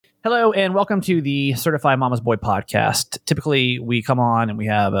Hello and welcome to the Certified Mama's Boy podcast. Typically, we come on and we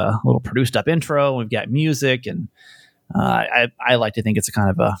have a little produced up intro. We've got music, and I like to think it's a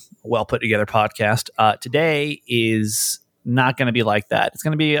kind of a well put together podcast. Today is not going to be like that. It's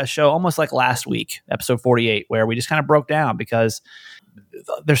going to be a show almost like last week, episode 48, where we just kind of broke down because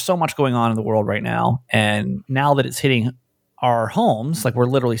there's so much going on in the world right now. And now that it's hitting our homes, like we're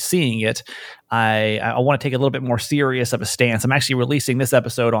literally seeing it, I want to take a little bit more serious of a stance. I'm actually releasing this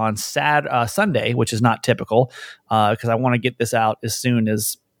episode on Sunday, which is not typical, because I want to get this out as soon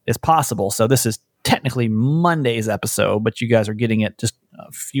as possible. So this is technically Monday's episode, but you guys are getting it just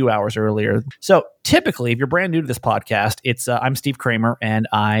a few hours earlier. So typically, if you're brand new to this podcast, it's I'm Steve Kramer, and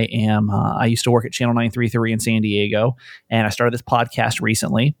I used to work at Channel 933 in San Diego, and I started this podcast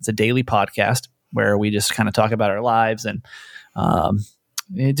recently. It's a daily podcast where we just kind of talk about our lives and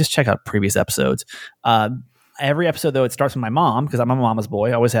just check out previous episodes. Every episode, though, it starts with my mom, because I'm a mama's boy.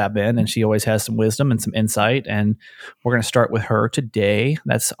 I always have been, and she always has some wisdom and some insight, and we're going to start with her today.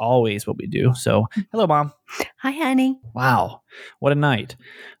 That's always what we do. So, hello, Mom. Hi, honey. Wow. What a night.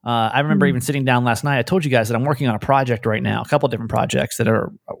 I remember even sitting down last night. I told you guys that I'm working on a project right now, a couple of different projects that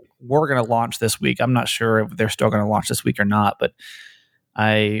we're going to launch this week. I'm not sure if they're still going to launch this week or not, but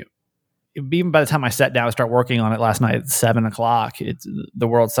even by the time I sat down and start working on it last night at 7:00, the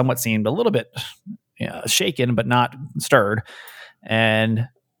world somewhat seemed a little bit shaken, but not stirred. And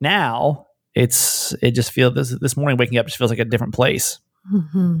now it just feels this morning waking up just feels like a different place.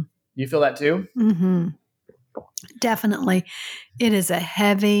 Mm-hmm. You feel that too? Mm-hmm. Definitely. It is a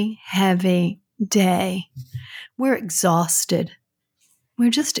heavy, heavy day. We're exhausted.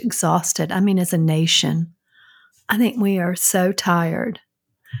 We're just exhausted. I mean, as a nation, I think we are so tired.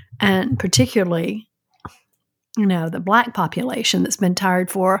 And particularly, the Black population that's been tired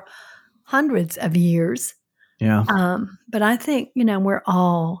for hundreds of years. Yeah. But I think, we're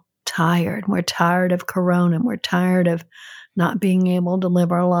all tired. We're tired of Corona. We're tired of not being able to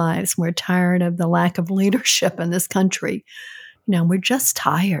live our lives. We're tired of the lack of leadership in this country. We're just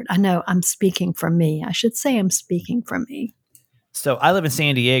tired. I know I'm speaking for me. I should say I'm speaking for me. So I live in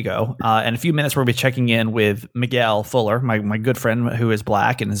San Diego. In a few minutes, we'll be checking in with Miguel Fuller, my good friend who is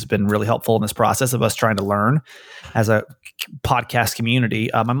Black and has been really helpful in this process of us trying to learn as a podcast community.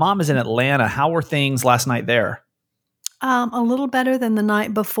 My mom is in Atlanta. How were things last night there? A little better than the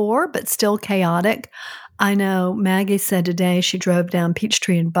night before, but still chaotic. I know Maggie said today she drove down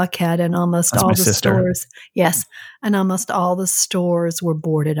Peachtree and Buckhead, and almost all the stores. Yes, and almost all the stores were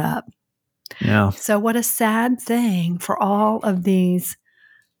boarded up. Yeah. So what a sad thing for all of these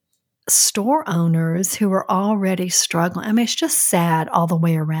store owners who are already struggling. I mean, it's just sad all the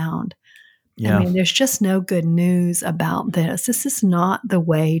way around. Yeah. I mean, there's just no good news about this. This is not the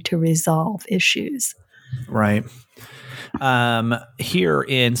way to resolve issues. Right. Here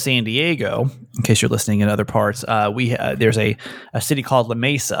in San Diego, in case you're listening in other parts, there's a city called La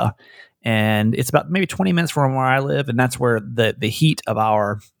Mesa, and it's about maybe 20 minutes from where I live, and that's where the heat of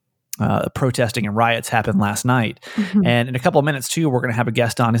our protesting and riots happened last night. Mm-hmm. And in a couple of minutes, too, we're going to have a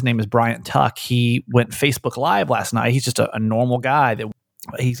guest on. His name is Bryant Tuck. He went Facebook Live last night. He's just a normal guy that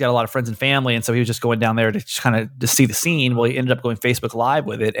he's got a lot of friends and family. And so he was just going down there to just kind of to see the scene. Well, he ended up going Facebook Live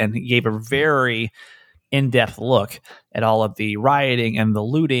with it, and he gave a very in-depth look at all of the rioting and the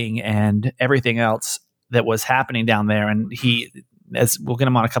looting and everything else that was happening down there. And as we'll get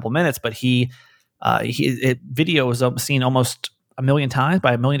him on a couple of minutes, but video was seen almost a million times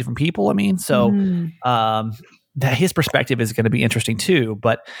by a million different people. I mean, so that his perspective is going to be interesting too.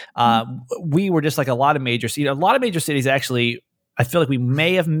 But we were just like a lot of major cities actually. I feel like we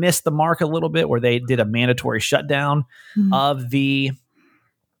may have missed the mark a little bit where they did a mandatory shutdown of the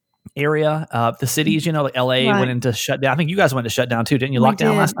area, the cities. Like LA went into shutdown. I think you guys went to shutdown too, didn't you?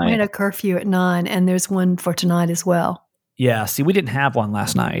 Lockdown last night. We had a curfew at 9, and there's one for tonight as well. Yeah. See, we didn't have one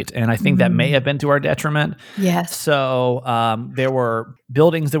last night, and I think that may have been to our detriment. Yes. So there were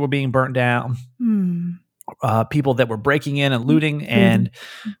buildings that were being burnt down, people that were breaking in and looting, and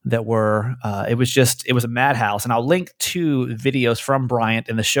that were, it was a madhouse. And I'll link to videos from Bryant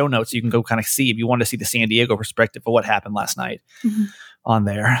in the show notes. So you can go kind of see if you want to see the San Diego perspective of what happened last night on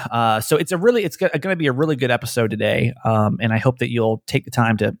there. So it's going to be a really good episode today. And I hope that you'll take the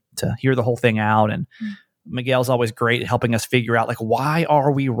time to hear the whole thing out. And Miguel's always great at helping us figure out, like, why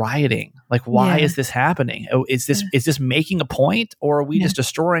are we rioting? Like, why is this happening? Oh, is this making a point, or are we just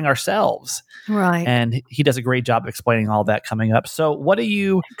destroying ourselves? Right. And he does a great job of explaining all that coming up. So what do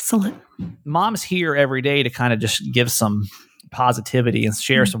you... Excellent. Mom's here every day to kind of just give some positivity and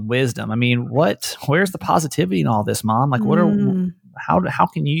share some wisdom. I mean, where's the positivity in all this, Mom? Like, how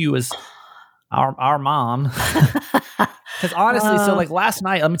can you as our mom Because honestly, so like last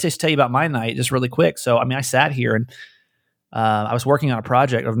night, let me just tell you about my night just really quick. So, I mean, I sat here and I was working on a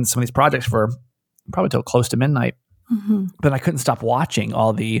project, or some of these projects for probably till close to midnight, but I couldn't stop watching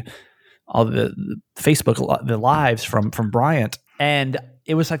all the Facebook, the lives from Bryant. And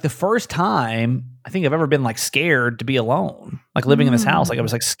it was like the first time I think I've ever been like scared to be alone, like living in this house. Like I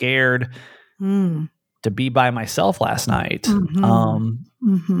was like scared to be by myself last night. And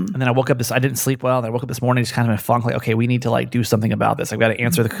then I woke up I didn't sleep well. And I woke up this morning just kind of in a funk, like, okay, we need to like do something about this. I've got to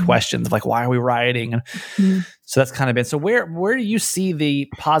answer the questions of like, why are we rioting? And so that's kind of been, so where do you see the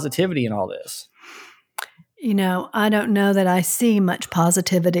positivity in all this? You know, I don't know that I see much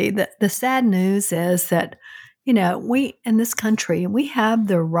positivity. The sad news is that, you know, we in this country, we have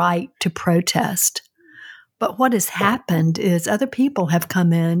the right to protest. But what has happened is other people have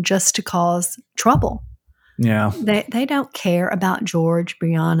come in just to cause trouble. Yeah. They don't care about George,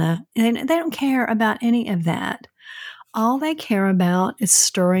 Brianna, and they don't care about any of that. All they care about is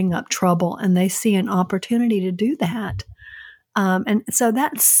stirring up trouble, and they see an opportunity to do that. And so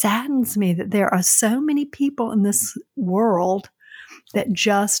that saddens me that there are so many people in this world that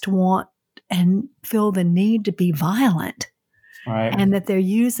just want and feel the need to be violent. Right. And that they're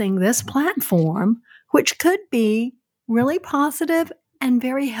using this platform, which could be really positive and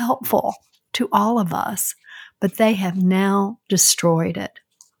very helpful to all of us. But they have now destroyed it.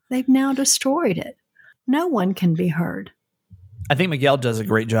 They've now destroyed it. No one can be heard. I think Miguel does a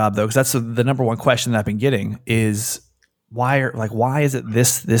great job, though, because that's the number one question that I've been getting is why is it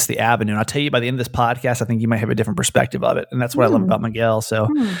this the avenue? And I'll tell you, by the end of this podcast, I think you might have a different perspective of it. And that's what I love about Miguel. So,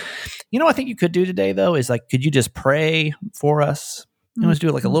 you know, what I think you could do today, though, is like, could you just pray for us? You know, let's do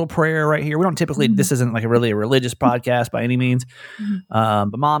like a little prayer right here. We don't typically, this isn't like a religious podcast by any means.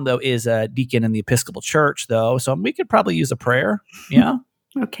 But Mom, though, is a deacon in the Episcopal Church, though. So we could probably use a prayer. Yeah.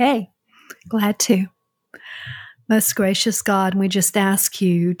 Okay. Glad to. Most gracious God, we just ask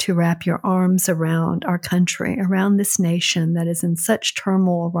you to wrap your arms around our country, around this nation that is in such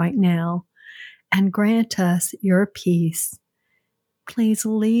turmoil right now, and grant us your peace. Please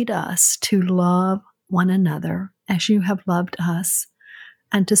lead us to love one another as you have loved us,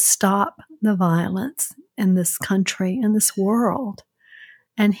 and to stop the violence in this country, in this world,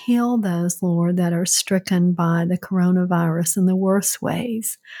 and heal those, Lord, that are stricken by the coronavirus in the worst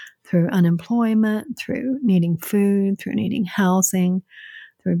ways, through unemployment, through needing food, through needing housing,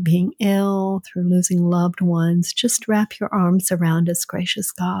 through being ill, through losing loved ones. Just wrap your arms around us,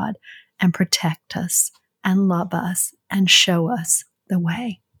 gracious God, and protect us and love us and show us the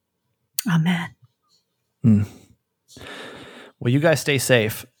way. Amen. Well, you guys stay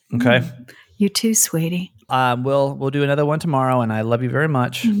safe. Okay. You too, sweetie. We'll do another one tomorrow, and I love you very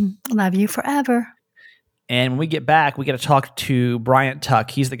much. Love you forever. And when we get back, we got to talk to Bryant Tuck.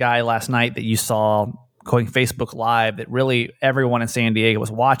 He's the guy last night that you saw going Facebook Live that really everyone in San Diego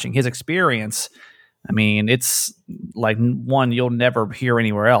was watching. His experience, I mean, it's like one you'll never hear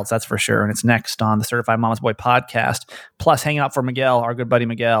anywhere else, that's for sure. And it's next on the Certified Mama's Boy podcast. Plus, hang out for Miguel, our good buddy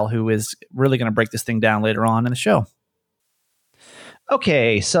Miguel, who is really going to break this thing down later on in the show.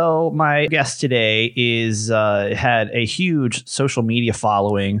 Okay, so my guest today had a huge social media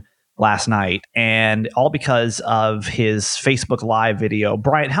following last night, and all because of his Facebook Live video.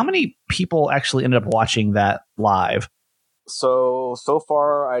 Bryant, how many people actually ended up watching that live? So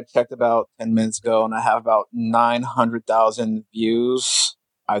far, I checked about 10 minutes ago, and I have about 900,000 views.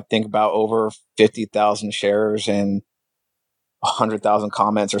 I think about over 50,000 shares and 100,000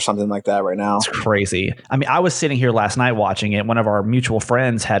 comments or something like that right now. It's crazy. I mean, I was sitting here last night watching it. One of our mutual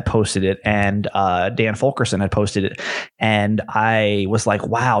friends had posted it, and Dan Fulkerson had posted it. And I was like,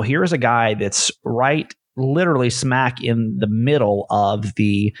 wow, here's a guy that's right literally smack in the middle of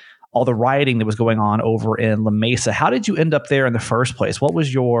all the rioting that was going on over in La Mesa. How did you end up there in the first place? What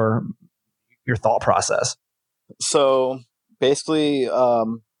was your thought process? So basically,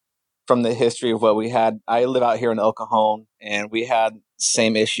 from the history of what we had, I live out here in El Cajon, and we had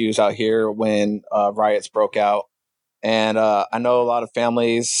same issues out here when riots broke out. And I know a lot of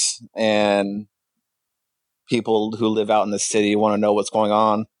families and people who live out in the city want to know what's going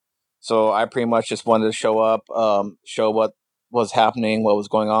on. So I pretty much just wanted to show up, show what was happening, what was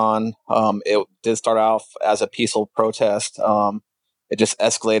going on. It did start off as a peaceful protest. It just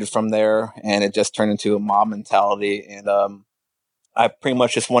escalated from there, and it just turned into a mob mentality. And I pretty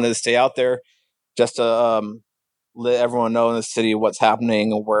much just wanted to stay out there just to let everyone know in the city what's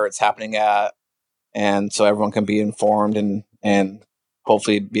happening and where it's happening at, and so everyone can be informed and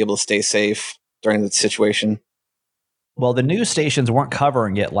hopefully be able to stay safe during the situation. Well, the news stations weren't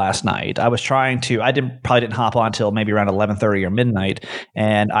covering it last night. I was trying to. Probably didn't hop on until maybe around 11:30 or midnight,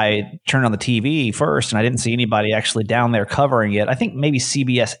 and I turned on the TV first, and I didn't see anybody actually down there covering it. I think maybe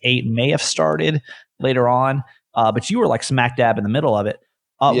CBS 8 may have started later on, but you were like smack dab in the middle of it.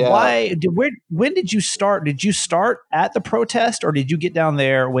 Yeah, When did you start? Did you start at the protest, or did you get down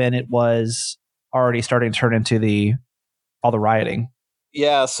there when it was already starting to turn into all the rioting?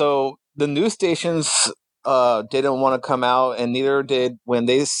 yeah. So the news stations didn't want to come out, and neither did when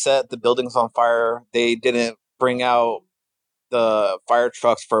they set the buildings on fire. They didn't bring out the fire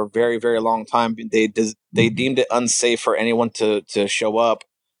trucks for a very, very long time. They deemed it unsafe for anyone to show up.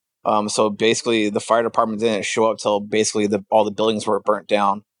 So basically, the fire department didn't show up till basically all the buildings were burnt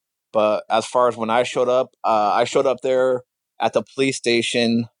down. But as far as when I showed up there at the police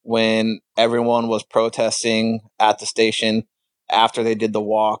station when everyone was protesting at the station after they did the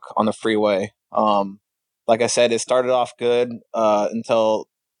walk on the freeway. Like I said, it started off good until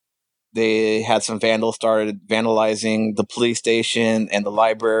they had some vandals started vandalizing the police station and the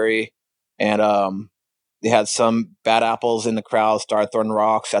library, and they had some bad apples in the crowd start throwing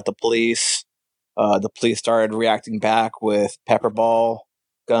rocks at the police. The police started reacting back with pepper ball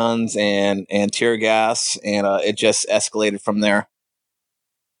guns and tear gas, and it just escalated from there.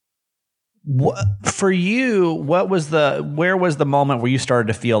 For you, where was the moment where you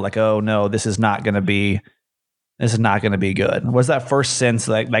started to feel like, oh no, this is not going to be good? Was that first sense,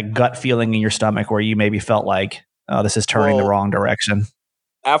 like that gut feeling in your stomach where you maybe felt like, oh, this is turning the wrong direction?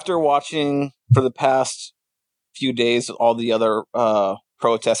 After watching for the past few days all the other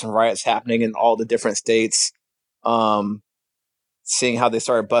protests and riots happening in all the different states, seeing how they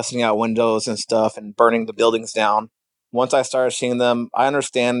started busting out windows and stuff and burning the buildings down. Once I started seeing them, I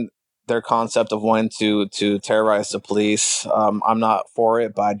understand their concept of wanting to terrorize the police. I'm not for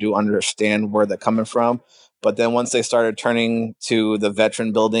it, but I do understand where they're coming from. But then once they started turning to the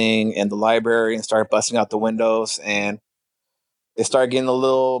veteran building and the library and started busting out the windows, and they started getting a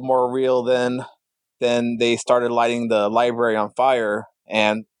little more real, then they started lighting the library on fire.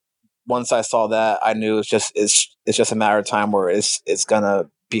 And once I saw that, I knew it's just a matter of time where it's gonna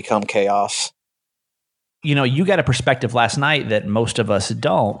become chaos. You got a perspective last night that most of us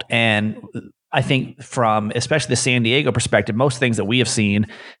don't. And I think from especially the San Diego perspective, most things that we have seen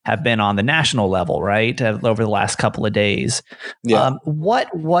have been on the national level, right? Over the last couple of days. Yeah.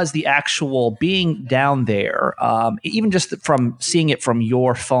 What was the actual being down there? Even just from seeing it from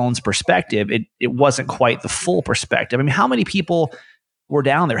your phone's perspective, it wasn't quite the full perspective. I mean, how many people were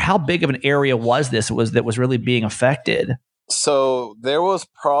down there? How big of an area was this that was really being affected? So there was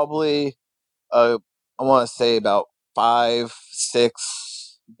probably I want to say about 5-6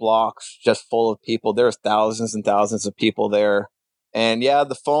 blocks just full of people. There's thousands and thousands of people there. And yeah,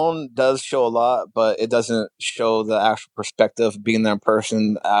 the phone does show a lot, but it doesn't show the actual perspective of being there in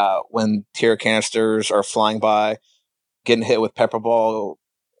person when tear canisters are flying by, getting hit with pepper ball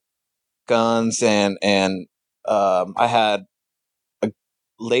guns. And I had a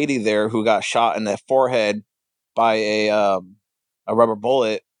lady there who got shot in the forehead by a rubber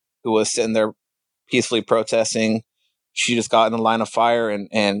bullet who was sitting there peacefully protesting. She just got in the line of fire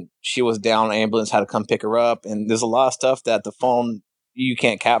and she was down. Ambulance had to come pick her up. And there's a lot of stuff that the phone you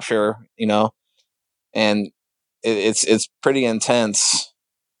can't capture, and it's pretty intense.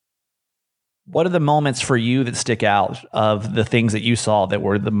 What are the moments for you that stick out of the things that you saw that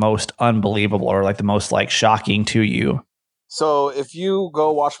were the most unbelievable or like the most like shocking to you? So if you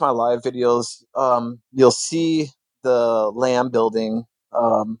go watch my live videos, you'll see the Lamb building.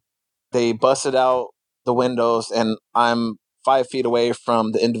 They busted out the windows, and I'm 5 feet away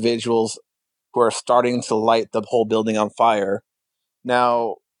from the individuals who are starting to light the whole building on fire.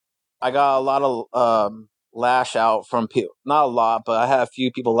 Now, I got a lot of lash out from people. Not a lot, but I had a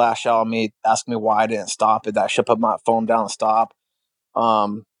few people lash out on me, ask me why I didn't stop it, that I should put my phone down and stop.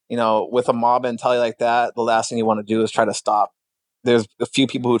 With a mob mentality like that, the last thing you want to do is try to stop. There's a few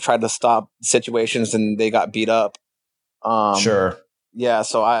people who tried to stop situations and they got beat up. Sure. Yeah,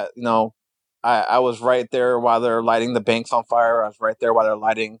 so I was right there while they're lighting the banks on fire. I was right there while they're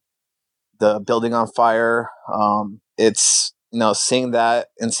lighting the building on fire. It's seeing that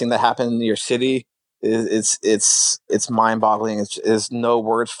and seeing that happen in your city it's mind boggling. There's no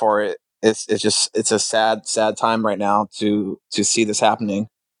words for it. It's a sad time right now to see this happening.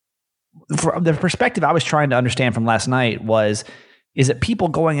 From the perspective I was trying to understand from last night was, is it people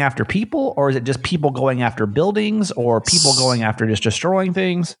going after people, or is it just people going after buildings, or people going after just destroying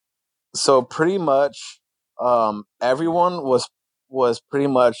things? So pretty much everyone was pretty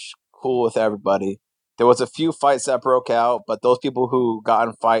much cool with everybody. There was a few fights that broke out, but those people who got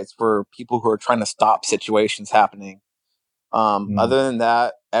in fights were people who are trying to stop situations happening. Other than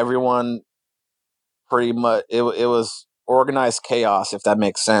that, everyone pretty much, it was organized chaos, if that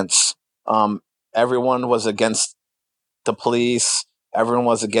makes sense. Everyone was against the police. Everyone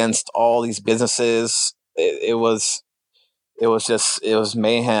was against all these businesses. It was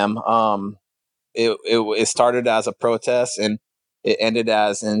mayhem. It started as a protest, and it ended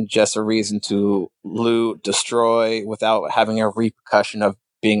as in just a reason to loot, destroy, without having a repercussion of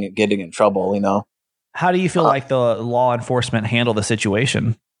getting in trouble. How do you feel like the law enforcement handled the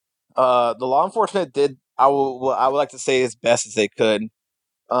situation? The law enforcement did, I would like to say, as best as they could.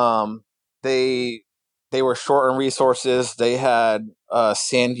 They were short on resources. They had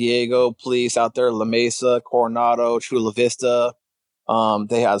San Diego police out there, La Mesa, Coronado, Chula Vista.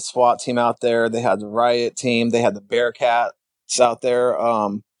 They had SWAT team out there. They had the riot team. They had the Bearcats out there.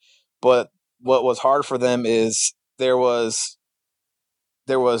 But what was hard for them is there was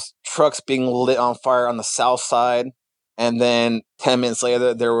trucks being lit on fire on the south side, and then 10 minutes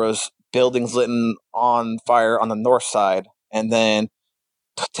later there was buildings lit on fire on the north side, and then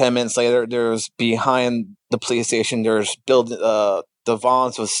 10 minutes later there's behind the police station there's the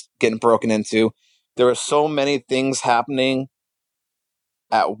Vons was getting broken into. There were so many things happening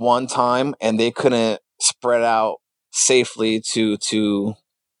at one time, and they couldn't spread out safely to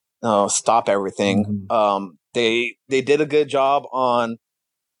stop everything. They did a good job on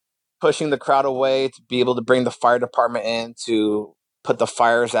pushing the crowd away to be able to bring the fire department in to put the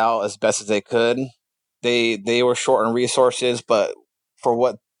fires out as best as they could. They were short on resources, but for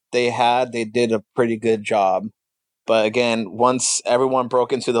what they had, they did a pretty good job. But again, once everyone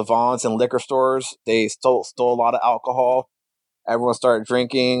broke into the Vons and liquor stores, they stole a lot of alcohol. Everyone started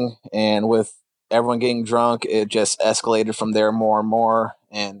drinking, and with everyone getting drunk, it just escalated from there more and more.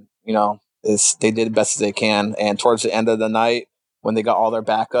 And they did the best as they can. And towards the end of the night, when they got all their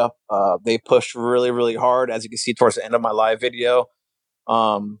backup, they pushed really, really hard. As you can see towards the end of my live video,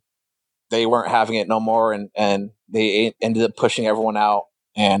 they weren't having it no more, and they ended up pushing everyone out,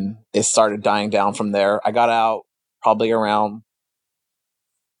 and it started dying down from there. I got out probably around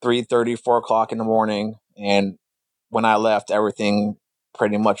 3:30, 4 o'clock in the morning, and when I left, everything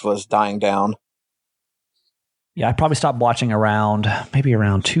pretty much was dying down. Yeah, I probably stopped watching maybe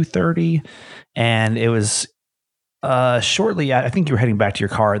around 2:30, and it was shortly. I think you were heading back to your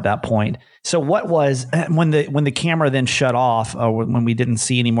car at that point. So, what was when the camera then shut off? When we didn't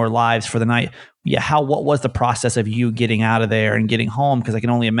see any more lives for the night? Yeah, what was the process of you getting out of there and getting home? Because I can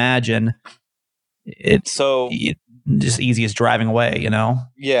only imagine it's just easy as driving away.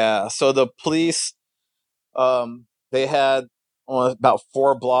 Yeah. So the police, they had about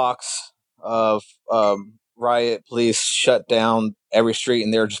 4 blocks of riot police shut down every street,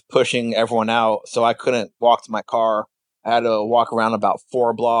 and they were just pushing everyone out. So I couldn't walk to my car. I had to walk around about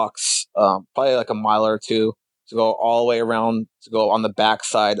 4 blocks, probably like a mile or two, to go all the way around to go on the back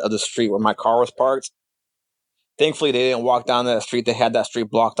side of the street where my car was parked. Thankfully, they didn't walk down that street. They had that street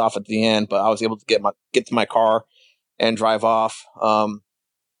blocked off at the end, but I was able to get to my car and drive off. I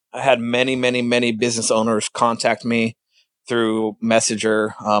had many, many, many business owners contact me through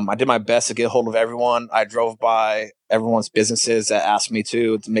Messenger. I did my best to get a hold of everyone. I drove by everyone's businesses that asked me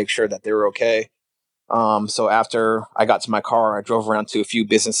to make sure that they were okay. So after I got to my car, I drove around to a few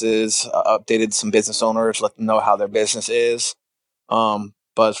businesses, updated some business owners, let them know how their business is. But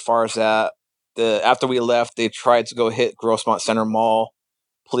as far as that, after we left, they tried to go hit Grossmont Center Mall.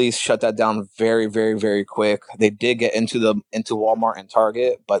 Police shut that down very, very, very quick. They did get into Walmart and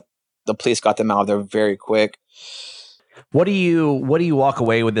Target, but the police got them out of there very quick. What do you walk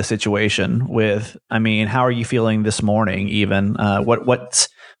away with the situation with? I mean, how are you feeling this morning? Even what's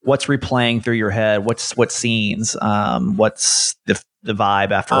replaying through your head? What scenes? What's the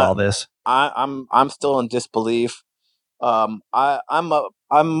vibe after all this? I'm still in disbelief. I'm up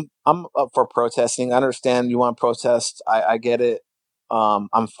for protesting. I understand you want to protest. I get it.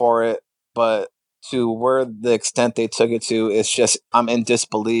 I'm for it, but to where the extent they took it to, it's just I'm in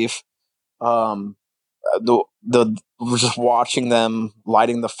disbelief. Just watching them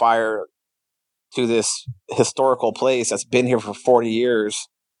lighting the fire to this historical place that's been here for 40 years,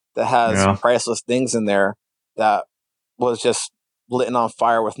 that has priceless things in there, that was just lit on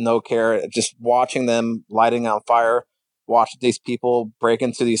fire with no care. Just watching them lighting on fire, watching these people break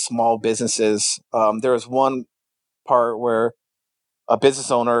into these small businesses. There was one part where a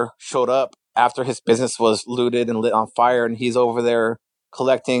business owner showed up after his business was looted and lit on fire, and he's over there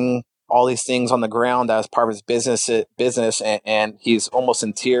collecting all these things on the ground that was part of his business, and he's almost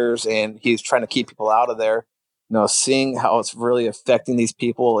in tears, and he's trying to keep people out of there. Seeing how it's really affecting these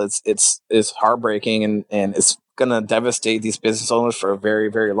people, it's heartbreaking, and it's gonna devastate these business owners for a very,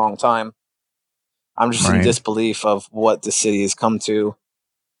 very long time. I'm just in disbelief of what the city has come to.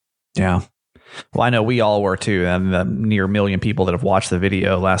 Yeah. Well, I know we all were too, and the near million people that have watched the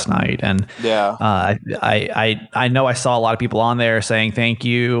video last night. And I know I saw a lot of people on there saying thank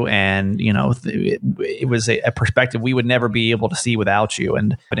you, and it was a perspective we would never be able to see without you.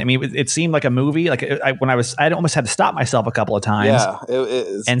 But I mean, it seemed like a movie. Like I almost had to stop myself a couple of times,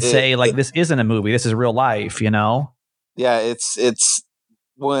 say this isn't a movie. This is real life. Yeah, it's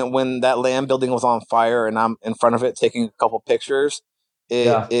when that land building was on fire, and I'm in front of it taking a couple pictures.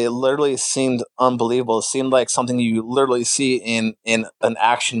 It literally seemed unbelievable. It seemed like something you literally see in an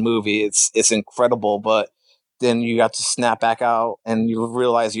action movie. It's incredible, but then you got to snap back out and you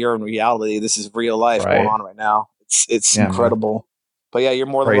realize you're in reality. This is real life going on right now. It's incredible. Man. But yeah, you're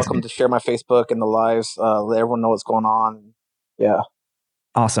more than welcome to share my Facebook and the lives. Let everyone know what's going on. Yeah.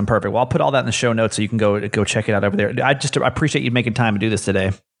 Awesome. Perfect. Well, I'll put all that in the show notes so you can go check it out over there. I appreciate you making time to do this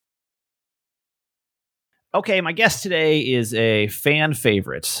today. Okay, my guest today is a fan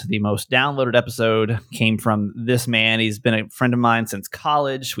favorite. The most downloaded episode came from this man. He's been a friend of mine since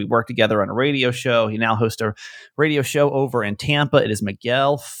college. We worked together on a radio show. He now hosts a radio show over in Tampa. It is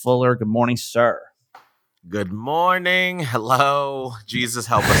Miguel Fuller. Good morning, sir. Good morning. Hello. Jesus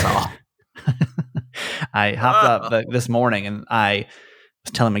help us all. I hopped up this morning and I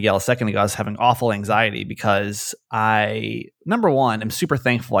was telling Miguel a second ago I was having awful anxiety because number one, I'm super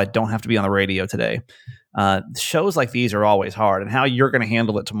thankful I don't have to be on the radio today. Shows like these are always hard, and how you're going to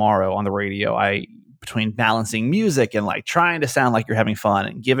handle it tomorrow on the radio. Between balancing music and like trying to sound like you're having fun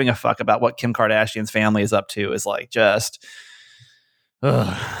and giving a fuck about what Kim Kardashian's family is up to is like just.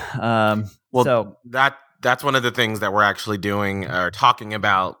 That's one of the things that we're actually doing or talking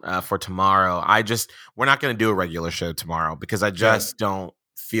about for tomorrow. We're not going to do a regular show tomorrow because I just don't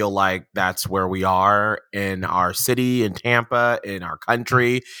feel like that's where we are in our city, in Tampa, in our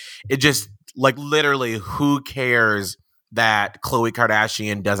country. It just. Like literally, who cares that Khloe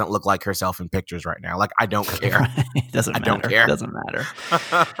Kardashian doesn't look like herself in pictures right now? Like, I don't care. It doesn't matter. I don't care. It doesn't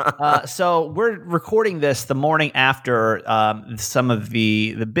matter. So we're recording this the morning after some of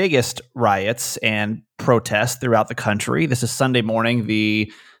the biggest riots and protests throughout the country. This is Sunday morning,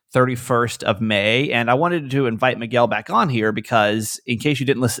 the 31st of May. And I wanted to invite Miguel back on here because in case you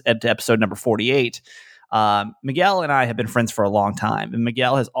didn't listen to episode number 48, Miguel and I have been friends for a long time, and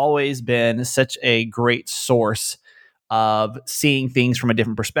Miguel has always been such a great source of seeing things from a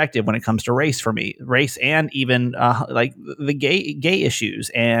different perspective when it comes to race for me, race and even like the gay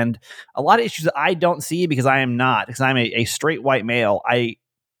issues and a lot of issues that I don't see because I'm a straight white male.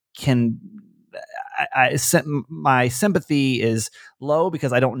 My sympathy is low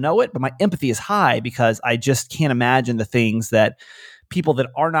because I don't know it, but my empathy is high because I just can't imagine the things that people that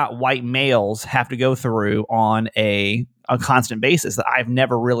are not white males have to go through on a constant basis that I've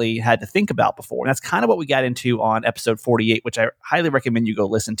never really had to think about before. And that's kind of what we got into on episode 48, which I highly recommend you go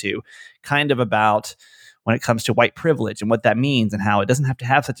listen to, kind of about when it comes to white privilege and what that means and how it doesn't have to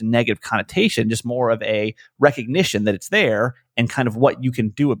have such a negative connotation, just more of a recognition that it's there and kind of what you can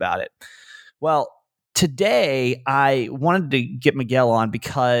do about it. Well, today I wanted to get Miguel on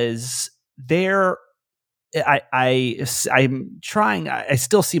because I'm trying. I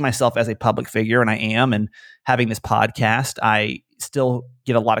still see myself as a public figure, and I am. And having this podcast, I still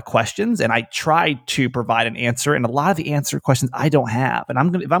get a lot of questions, and I try to provide an answer. And a lot of the answer questions I don't have.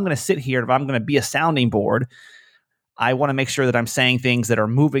 And if I'm going to sit here, if I'm going to be a sounding board, I want to make sure that I'm saying things that are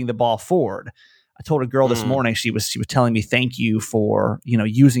moving the ball forward. I told a girl this morning, she was telling me, thank you for,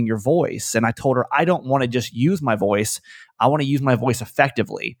 using your voice. And I told her, I don't want to just use my voice. I want to use my voice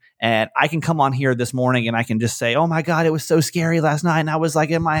effectively. And I can come on here this morning and I can just say, oh my God, it was so scary last night. And I was like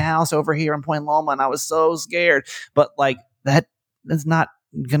in my house over here in Point Loma and I was so scared. But like that's not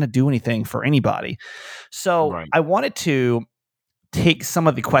going to do anything for anybody. So I wanted to take some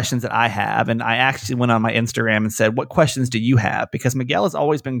of the questions that I have. And I actually went on my Instagram and said, what questions do you have? Because Miguel has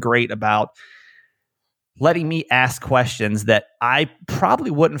always been great about letting me ask questions that I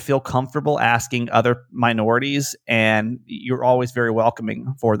probably wouldn't feel comfortable asking other minorities, and you're always very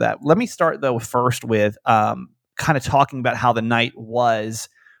welcoming for that. Let me start, though, first with kind of talking about how the night was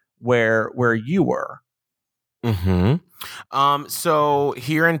where you were. Mm-hmm. So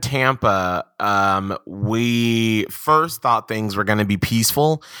here in Tampa, we first thought things were going to be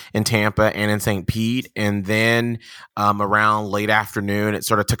peaceful in Tampa and in St. Pete, and then around late afternoon, it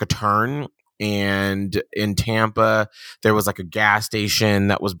sort of took a turn. And in Tampa, there was like a gas station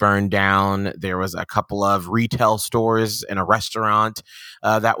that was burned down. There was a couple of retail stores and a restaurant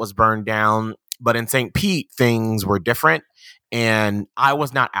that was burned down. But in St. Pete, things were different. And I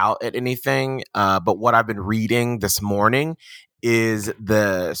was not out at anything. But what I've been reading this morning is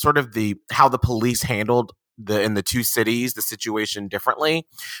the sort of the how the police handled in the two cities the situation differently.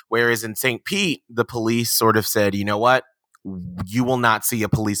 Whereas in St. Pete, the police sort of said, you know what? You will not see a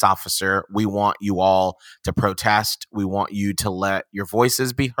police officer. We want you all to protest. We want you to let your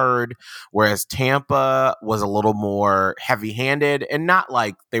voices be heard. Whereas Tampa was a little more heavy-handed, and not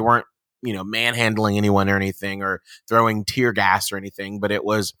like they weren't, manhandling anyone or anything or throwing tear gas or anything, but it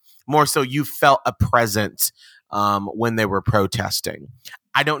was more so you felt a presence when they were protesting.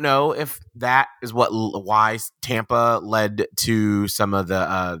 I don't know if that is why Tampa led to some of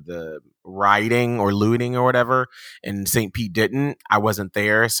the rioting or looting or whatever, and St. Pete didn't. I wasn't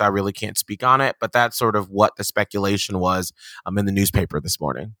there, so I really can't speak on it. But that's sort of what the speculation was in the newspaper this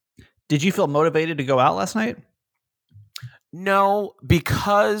morning. Did you feel motivated to go out last night? No,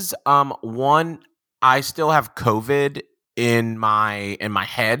 because one, I still have COVID in my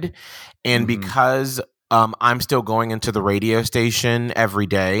head, and because I'm still going into the radio station every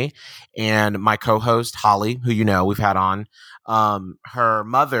day, and my co-host Holly, who we've had on, her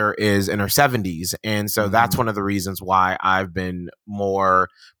mother is in her 70s, and so that's one of the reasons why I've been more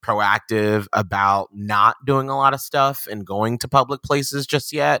proactive about not doing a lot of stuff and going to public places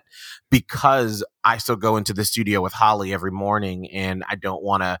just yet, because I still go into the studio with Holly every morning, and I don't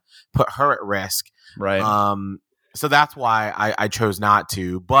want to put her at risk. Right. So that's why I chose not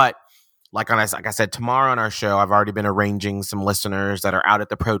to, but. Like I said, tomorrow on our show, I've already been arranging some listeners that are out at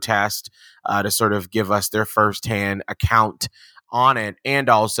the protest to sort of give us their firsthand account on it, and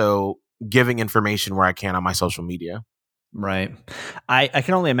also giving information where I can on my social media. Right. I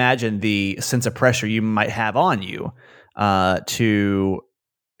can only imagine the sense of pressure you might have on you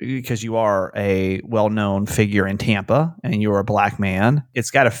because you are a well-known figure in Tampa and you're a Black man.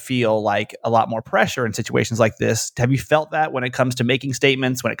 It's got to feel like a lot more pressure in situations like this. Have you felt that when it comes to making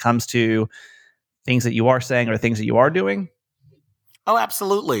statements, when it comes to things that you are saying or things that you are doing? Oh,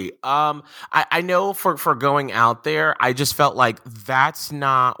 absolutely. I know for going out there, I just felt like that's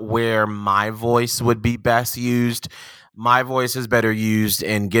not where my voice would be best used. My voice is better used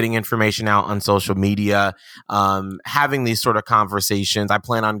in getting information out on social media, having these sort of conversations. I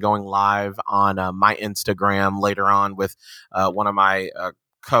plan on going live on my Instagram later on with one of my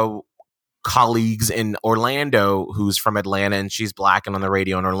colleagues in Orlando who's from Atlanta, and she's Black and on the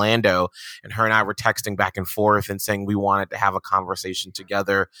radio in Orlando, and her and I were texting back and forth and saying we wanted to have a conversation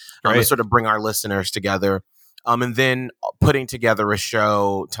together to sort of bring our listeners together. And then putting together a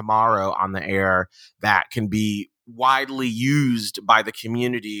show tomorrow on the air that can be widely used by the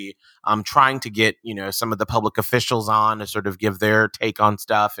community, trying to get some of the public officials on to sort of give their take on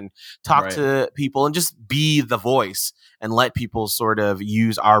stuff and talk to people and just be the voice and let people sort of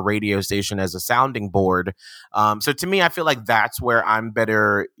use our radio station as a sounding board. So to me, I feel like that's where I'm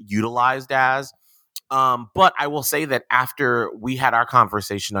better utilized as. But I will say that after we had our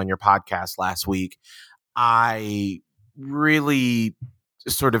conversation on your podcast last week, I really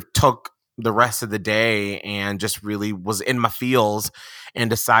sort of took the rest of the day and just really was in my feels and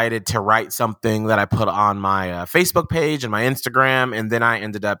decided to write something that I put on my Facebook page and my Instagram. And then I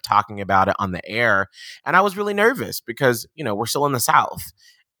ended up talking about it on the air. And I was really nervous because, we're still in the South.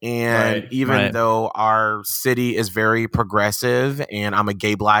 And even though our city is very progressive and I'm a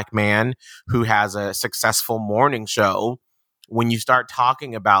gay Black man who has a successful morning show, when you start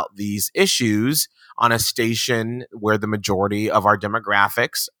talking about these issues on a station where the majority of our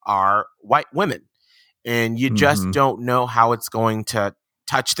demographics are white women, and you just don't know how it's going to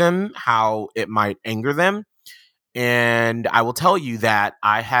touch them, how it might anger them. And I will tell you that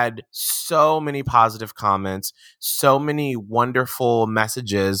I had so many positive comments, so many wonderful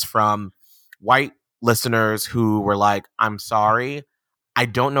messages from white listeners who were like, I'm sorry, I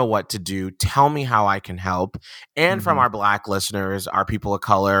don't know what to do. Tell me how I can help. And from our Black listeners, our people of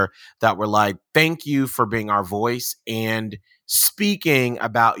color that were like, thank you for being our voice and speaking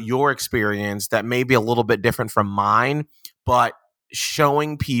about your experience that may be a little bit different from mine, but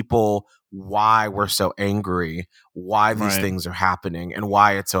showing people why we're so angry, why these things are happening, and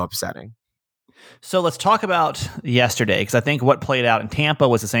why it's so upsetting. So let's talk about yesterday, because I think what played out in Tampa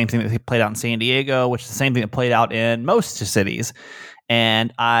was the same thing that played out in San Diego, which is the same thing that played out in most cities.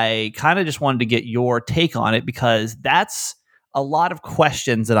 And I kind of just wanted to get your take on it, because that's a lot of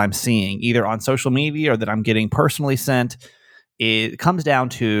questions that I'm seeing either on social media or that I'm getting personally sent. It comes down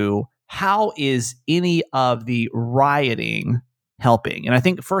to, how is any of the rioting helping? And I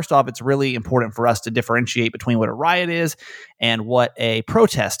think first off, it's really important for us to differentiate between what a riot is and what a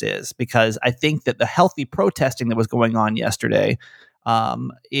protest is, because I think that the healthy protesting that was going on yesterday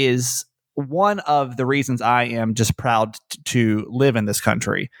is one of the reasons I am just proud to live in this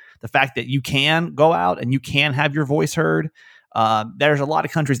country. The fact that you can go out and you can have your voice heard, There's a lot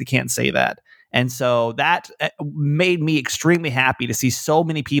of countries that can't say that. And so that made me extremely happy to see so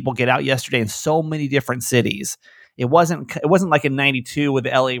many people get out yesterday in so many different cities. It wasn't like in '92 with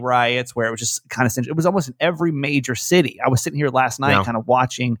the LA riots where it was just kind of, it was almost in every major city. I was sitting here last night kind of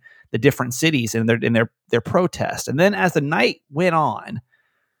watching the different cities and their protest. And then as the night went on,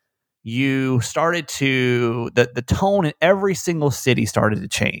 you started to, the tone in every single city started to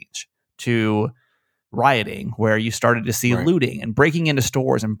change to rioting, where you started to see looting and breaking into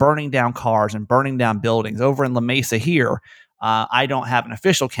stores and burning down cars and burning down buildings. Over in La Mesa here, I don't have an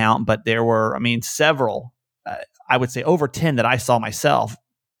official count, but there were, several, I would say over 10 that I saw myself,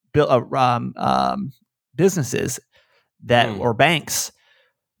 businesses that or banks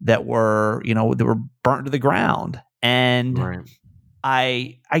that were, that were burnt to the ground. And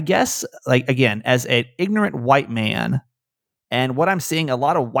I guess, like, again, as an ignorant white man, and what I'm seeing a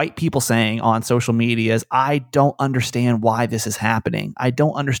lot of white people saying on social media is, I don't understand why this is happening. I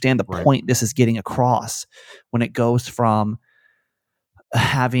don't understand the point this is getting across when it goes from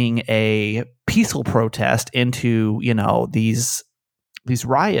having a peaceful protest into, these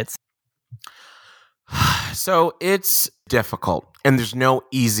riots. So it's difficult, and there's no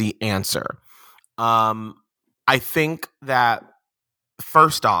easy answer. I think that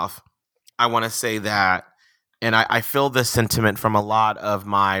first off, I want to say that, and I feel this sentiment from a lot of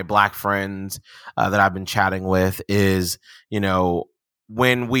my Black friends that I've been chatting with, is,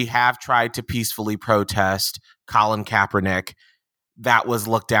 when we have tried to peacefully protest Colin Kaepernick, that was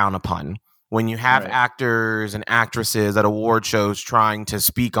looked down upon. When you have actors and actresses at award shows trying to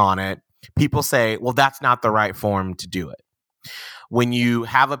speak on it, people say, well, that's not the right forum to do it. When you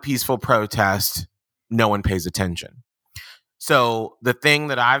have a peaceful protest, no one pays attention. So the thing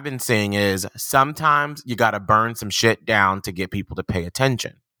that I've been seeing is sometimes you got to burn some shit down to get people to pay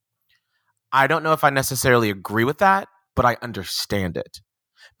attention. I don't know if I necessarily agree with that, but I understand it,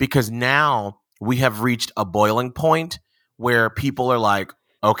 because now we have reached a boiling point where people are like,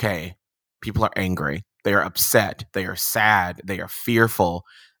 okay, people are angry. They are upset. They are sad. They are fearful.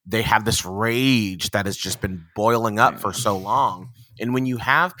 They have this rage that has just been boiling up for so long. And when you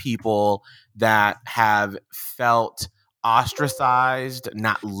have people that have felt ostracized,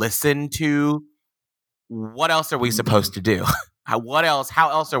 not listened to, what else are we supposed to do? How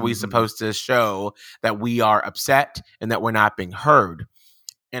else are we supposed to show that we are upset and that we're not being heard?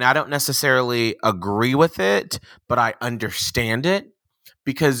 And I don't necessarily agree with it, but I understand it,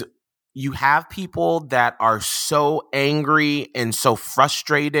 because you have people that are so angry and so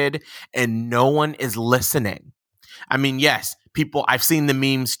frustrated and no one is listening. Yes, people, I've seen the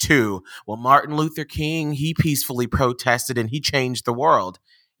memes too. Well, Martin Luther King, he peacefully protested and he changed the world.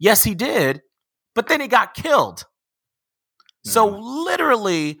 Yes, he did, but then he got killed. So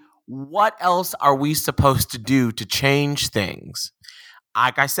literally, what else are we supposed to do to change things?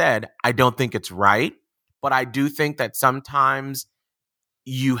 Like I said, I don't think it's right, but I do think that sometimes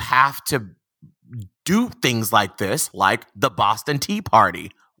you have to do things like this, like the Boston Tea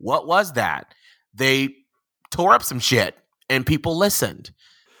Party. What was that? They tore up some shit and people listened.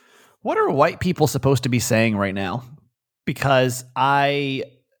 What are white people supposed to be saying right now? Because I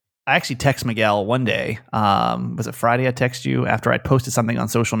actually text Miguel one day. Was it Friday? I text you after I posted something on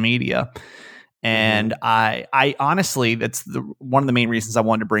social media. And I honestly, that's one of the main reasons I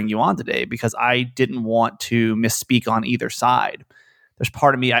wanted to bring you on today, because I didn't want to misspeak on either side. There's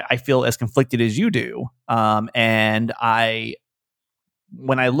part of me, I feel as conflicted as you do. And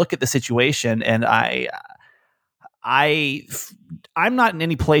when I look at the situation, and I'm not in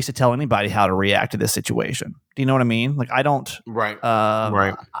any place to tell anybody how to react to this situation. Do you know what I mean? Like, I don't. Right.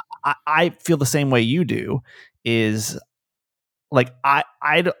 I feel the same way you do. Is like I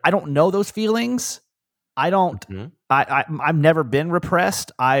don't know those feelings. I don't. I've never been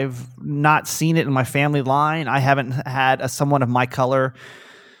repressed. I've not seen it in my family line. I haven't had someone of my color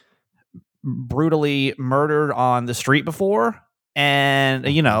brutally murdered on the street before. And,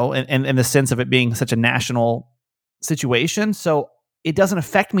 in the sense of it being such a national situation. So it doesn't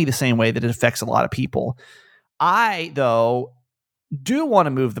affect me the same way that it affects a lot of people. I, though, do want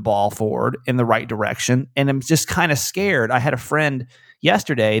to move the ball forward in the right direction. And I'm just kind of scared. I had a friend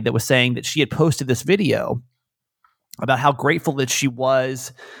yesterday that was saying that she had posted this video about how grateful that she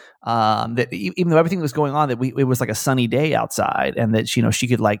was, that even though everything was going on, that it was like a sunny day outside, and that she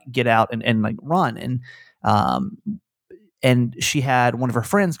could like get out and like run. And she had one of her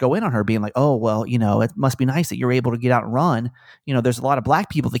friends go in on her being like, oh, well, it must be nice that you're able to get out and run. There's a lot of Black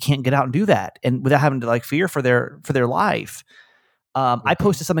people that can't get out and do that, and without having to like fear for their life. I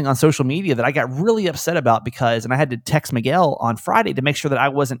posted something on social media that I got really upset about, and I had to text Miguel on Friday to make sure that I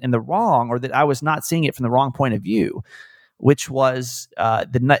wasn't in the wrong, or that I was not seeing it from the wrong point of view. which was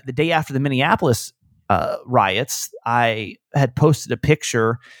the day after the Minneapolis riots. I had posted a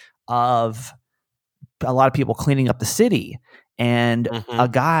picture of a lot of people cleaning up the city, and a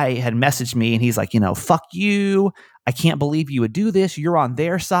guy had messaged me, and he's like, fuck you. I can't believe you would do this. You're on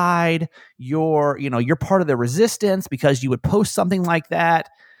their side. You're part of the resistance because you would post something like that.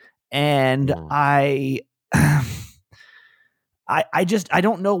 And I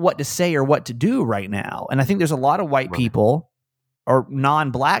don't know what to say or what to do right now. And I think there's a lot of white people or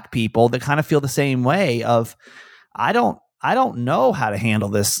non-black people that kind of feel the same way of, I don't know how to handle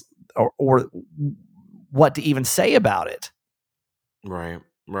this or what to even say about it. Right.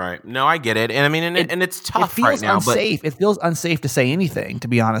 No, I get it. And I mean, and it's tough right now. Unsafe. It feels unsafe to say anything, to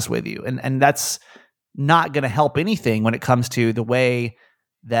be honest with you. And that's not going to help anything when it comes to the way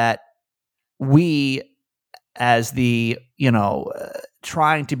that we, as the,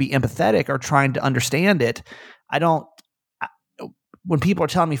 trying to be empathetic or trying to understand it, when people are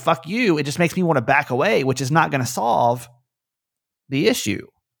telling me, fuck you, it just makes me want to back away, which is not going to solve the issue.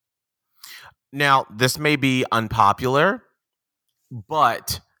 Now, this may be unpopular,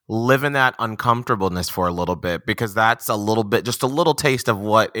 but live in that uncomfortableness for a little bit, because that's just a little taste of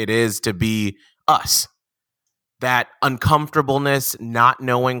what it is to be us. That uncomfortableness, not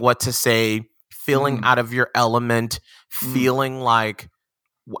knowing what to say, feeling out of your element, feeling like,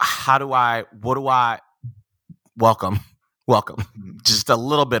 welcome. Just a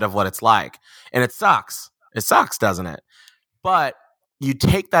little bit of what it's like. And it sucks. It sucks, doesn't it? But you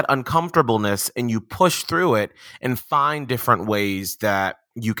take that uncomfortableness and you push through it and find different ways that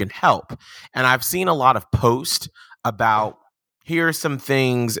you can help. And I've seen a lot of posts about, here are some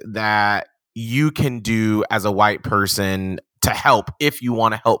things that you can do as a white person to help if you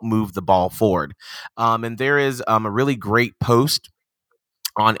want to help move the ball forward. And there is a really great post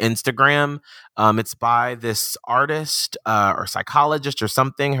on Instagram. It's by this artist or psychologist or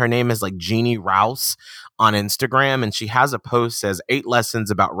something. Her name is like Jeannie Rouse on Instagram. And she has a post says 8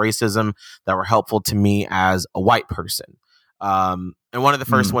 lessons about racism that were helpful to me as a white person. And one of the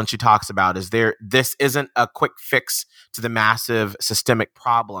first ones she talks about is this isn't a quick fix to the massive systemic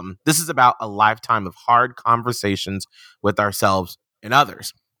problem. This is about a lifetime of hard conversations with ourselves and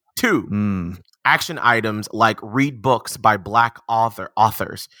others. 2, action items like read books by Black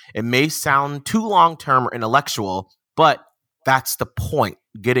authors. It may sound too long-term or intellectual, but that's the point,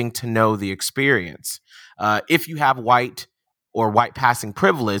 getting to know the experience. If you have white passing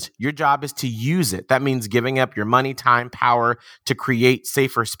privilege, your job is to use it. That means giving up your money, time, power to create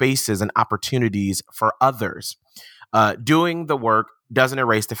safer spaces and opportunities for others. Doing the work doesn't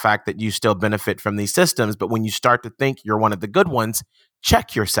erase the fact that you still benefit from these systems, but when you start to think you're one of the good ones,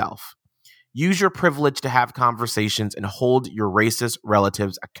 check yourself. Use your privilege to have conversations and hold your racist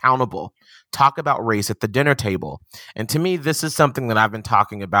relatives accountable. Talk about race at the dinner table. And to me, this is something that I've been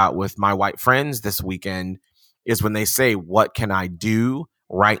talking about with my white friends this weekend, is when they say, what can I do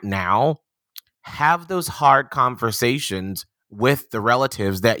right now? Have those hard conversations with the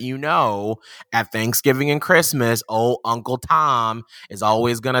relatives that at Thanksgiving and Christmas, Uncle Tom is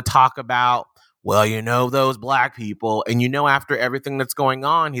always going to talk about, those Black people. And after everything that's going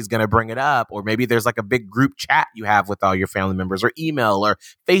on, he's going to bring it up. Or maybe there's like a big group chat you have with all your family members, or email or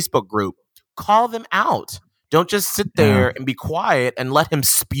Facebook group. Call them out. Don't just sit there and be quiet and let him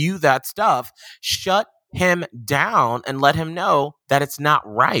spew that stuff. Shut him down and let him know that it's not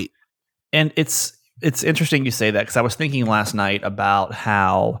right. And it's interesting you say that, because I was thinking last night about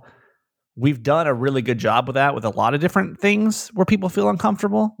how we've done a really good job with that with a lot of different things where people feel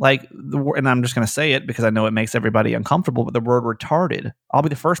uncomfortable. Like, and I'm just going to say it because I know it makes everybody uncomfortable, but the word retarded, I'll be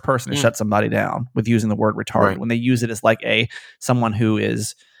the first person to shut somebody down with using the word retarded when they use it as like someone who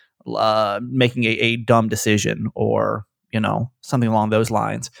is making a dumb decision or, something along those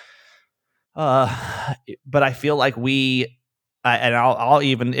lines. But I feel like I'll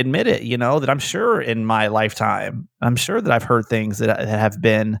even admit it, that I'm sure in my lifetime, I'm sure that I've heard things that have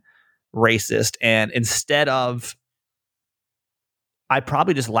been racist, and instead of, I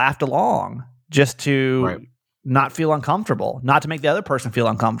probably just laughed along just to not feel uncomfortable, not to make the other person feel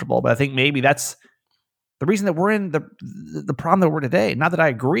uncomfortable. But I think maybe that's the reason that we're in the problem that we're today. Not that I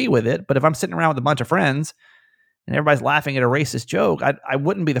agree with it, but if I'm sitting around with a bunch of friends and everybody's laughing at a racist joke, I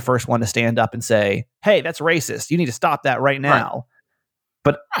wouldn't be the first one to stand up and say, hey, that's racist. You need to stop that right now.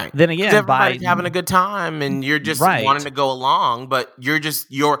 But then again, everybody's having a good time and you're just wanting to go along, but you're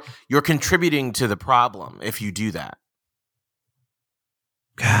contributing to the problem if you do that.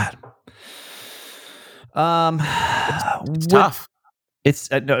 God. It's tough.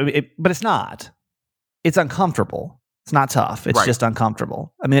 But it's not. It's uncomfortable. It's not tough. It's just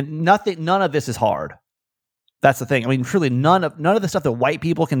uncomfortable. I mean, none of this is hard. That's the thing. I mean, truly, none of the stuff that white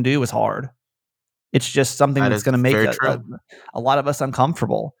people can do is hard. It's just something that's going to make a lot of us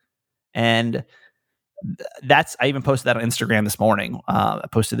uncomfortable. And I even posted that on Instagram this morning. I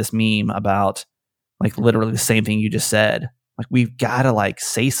posted this meme about like literally the same thing you just said. Like, we've got to like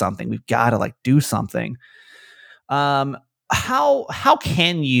say something. We've got to like do something. How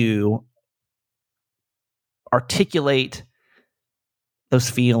can you articulate those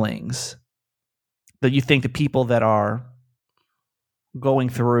feelings that you think the people that are going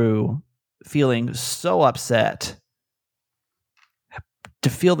through feeling so upset to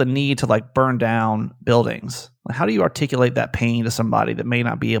feel the need to like burn down buildings? Like, how do you articulate that pain to somebody that may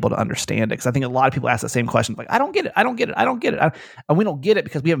not be able to understand it? Because I think a lot of people ask the same question, like, I don't get it. And we don't get it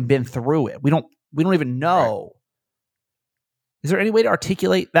because we haven't been through it. We don't even know. Right. Is there any way to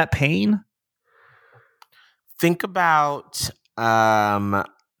articulate that pain? Think about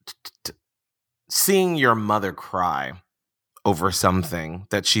seeing your mother cry over something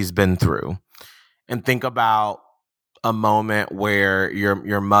that she's been through, and think about a moment where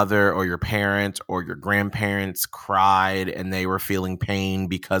your mother or your parents or your grandparents cried and they were feeling pain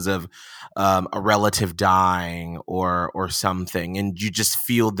because of a relative dying or something, and you just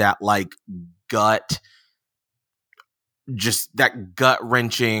feel that like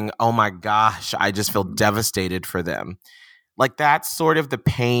gut-wrenching, oh my gosh, I just feel devastated for them. Like, that's sort of the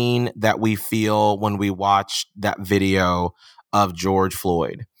pain that we feel when we watch that video of George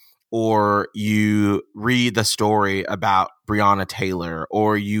Floyd, or you read the story about Breonna Taylor,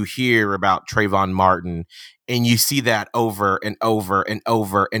 or you hear about Trayvon Martin, and you see that over and over and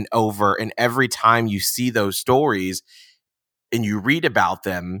over and over. And every time you see those stories and you read about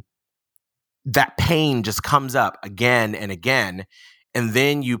them, that pain just comes up again and again. And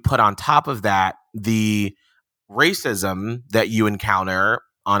then you put on top of that the racism that you encounter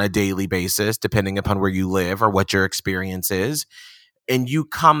on a daily basis, depending upon where you live or what your experience is. And you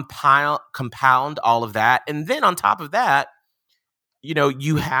compound all of that. And then on top of that, you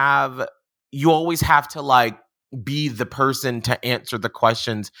always have to like be the person to answer the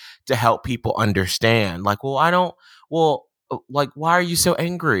questions to help people understand. Like, why are you so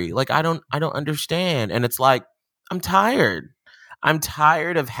angry? Like, I don't understand. And it's like, I'm tired. I'm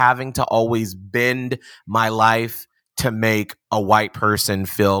tired of having to always bend my life to make a white person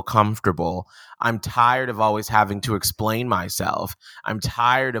feel comfortable. I'm tired of always having to explain myself. I'm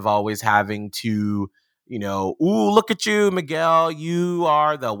tired of always having to, ooh, look at you, Miguel. You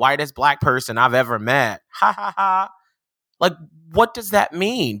are the whitest black person I've ever met. Ha ha ha. Like, what does that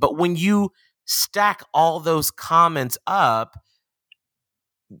mean? But when you stack all those comments up,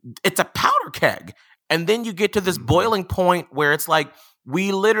 it's a powder keg. And then you get to this boiling point where it's like,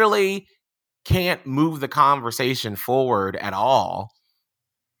 we literally can't move the conversation forward at all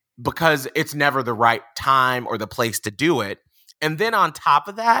because it's never the right time or the place to do it. And then on top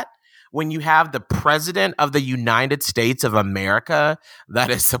of that, when you have the president of the United States of America that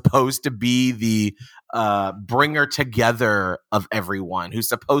is supposed to be the bringer together of everyone, who's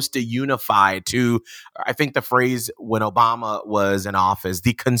supposed to unify, to, I think the phrase when Obama was in office,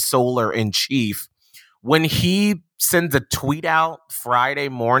 the consoler in chief, when he sends a tweet out Friday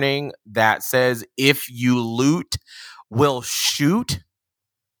morning that says, if you loot, we'll shoot.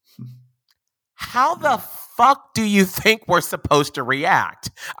 How the fuck do you think we're supposed to react?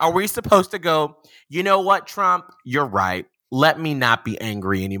 Are we supposed to go, you know what, Trump, you're right. Let me not be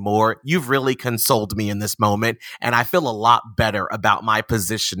angry anymore. You've really consoled me in this moment, and I feel a lot better about my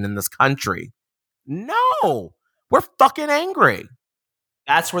position in this country. No, we're fucking angry.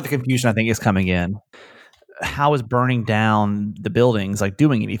 That's where the confusion, I think, is coming in. How is burning down the buildings like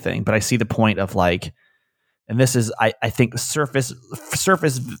doing anything? But I see the point of like, and this is, I think, surface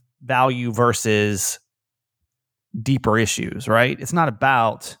value versus deeper issues, right? It's not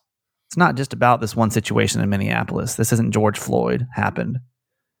just about this one situation in Minneapolis. This isn't George Floyd happened.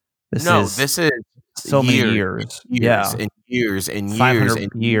 This is so many years. Yeah. And years and years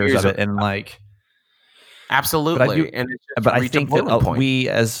 500 and years of it. And like, absolutely. But I think that we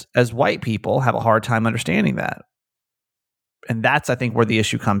as white people have a hard time understanding that. And that's, I think, where the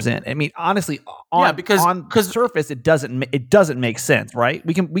issue comes in. I mean, honestly, on the surface, it doesn't make sense, right?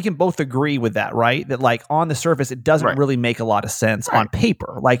 We can both agree with that, right? That like on the surface, it doesn't really make a lot of sense on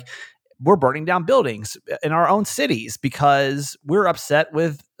paper. Like, we're burning down buildings in our own cities because we're upset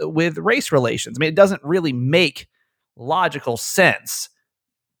with race relations. I mean, it doesn't really make logical sense,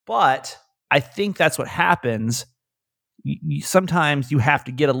 but I think that's what happens. Sometimes you have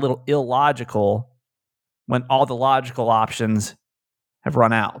to get a little illogical when all the logical options have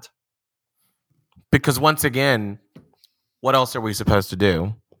run out. Because once again, what else are we supposed to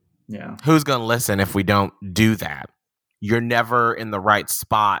do? Yeah. Who's going to listen if we don't do that? You're never in the right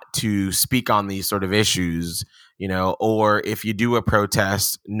spot to speak on these sort of issues, or if you do a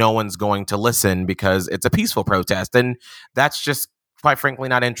protest, no one's going to listen because it's a peaceful protest. And that's just, quite frankly,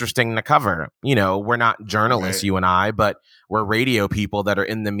 not interesting to cover. We're not journalists, you and I, but we're radio people that are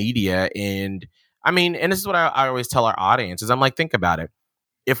in the media. And and this is what I always tell our audience is I'm like, think about it.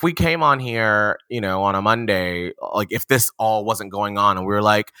 If we came on here, on a Monday, like if this all wasn't going on and we were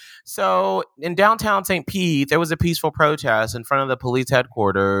like, so in downtown St. Pete, there was a peaceful protest in front of the police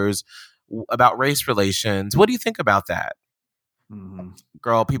headquarters about race relations. What do you think about that? Mm-hmm.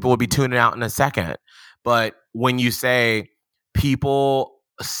 Girl, people would be tuning out in a second. But when you say people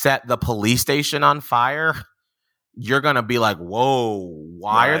set the police station on fire, you're going to be like, whoa,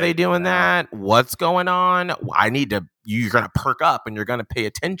 why are they doing that? What's going on? You're going to perk up and you're going to pay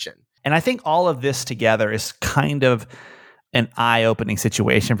attention. And I think all of this together is kind of an eye-opening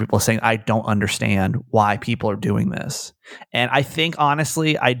situation for people saying, I don't understand why people are doing this. And I think,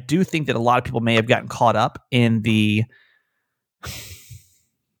 honestly, I do think that a lot of people may have gotten caught up in the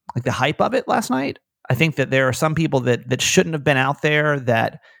hype of it last night. I think that there are some people that shouldn't have been out there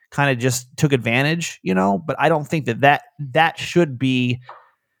that kind of just took advantage, but I don't think that should be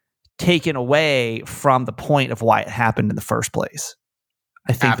taken away from the point of why it happened in the first place.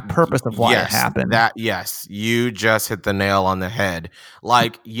 I think the purpose of why it happened. Yes, you just hit the nail on the head.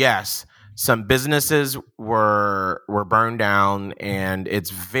 Like, yes, some businesses were burned down, and it's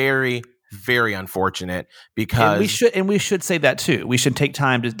very, very unfortunate because we should say that too. We should take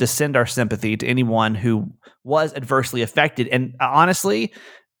time to send our sympathy to anyone who was adversely affected. And honestly,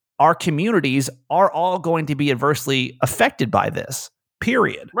 our communities are all going to be adversely affected by this.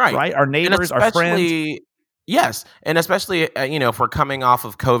 Period. Right? Our neighbors, our friends. Yes. And especially, if we're coming off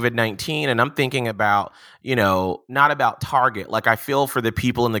of COVID-19 and I'm thinking about, not about Target. Like I feel for the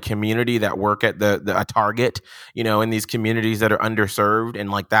people in the community that work at a Target, in these communities that are underserved and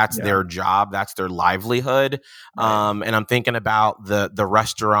like that's their job. That's their livelihood. Right. And I'm thinking about the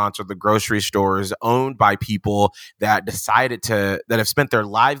restaurants or the grocery stores owned by people that that have spent their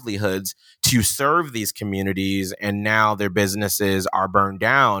livelihoods to serve these communities. And now their businesses are burned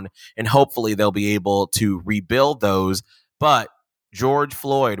down and hopefully they'll be able to rebuild those. But George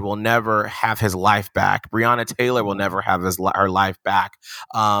Floyd will never have his life back. Breonna Taylor will never have her life back.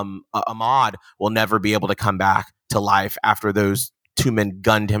 Ahmaud will never be able to come back to life after those two men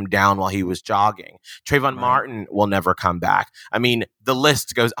gunned him down while he was jogging. Trayvon Martin will never come back. I mean, the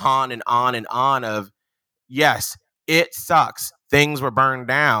list goes on and on and on of, yes, it sucks. Things were burned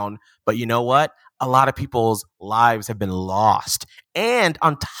down, but you know what? A lot of people's lives have been lost. And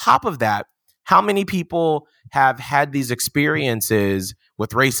on top of that, how many people have had these experiences with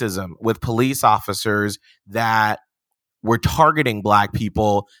racism, with police officers that were targeting Black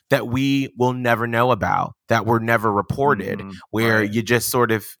people that we will never know about, that were never reported, where you just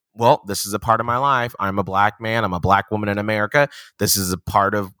sort of, well, this is a part of my life. I'm a Black man. I'm a Black woman in America. This is a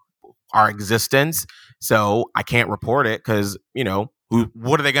part of our existence. So I can't report it because,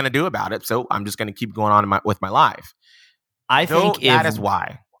 what are they going to do about it? So I'm just going to keep going on with my life. I think that is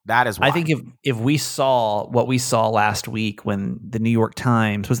why. I think if we saw what we saw last week when the New York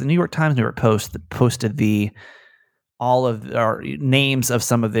Times or New York Post that posted all of our names of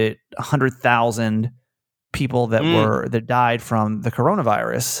some of the 100,000 people that died from the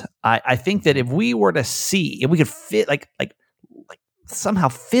coronavirus, I think that if we were to see, if we could fit like somehow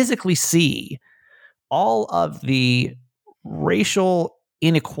physically see all of the racial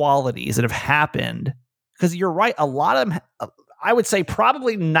inequalities that have happened, because you're right, a lot of them, I would say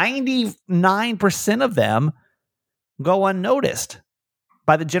probably 99% of them go unnoticed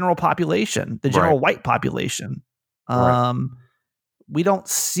by the general population, the general white population. We don't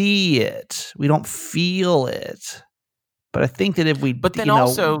see it. We don't feel it. But I think that if we, but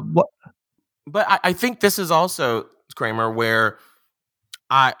I think this is also, Kramer, where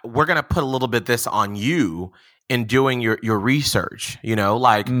we're going to put a little bit this on you in doing your research,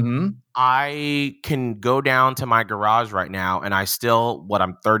 I can go down to my garage right now and I'm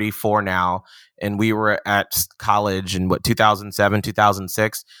 34 now. And we were at college in 2007,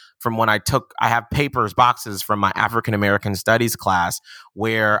 2006, from when I have boxes from my African-American studies class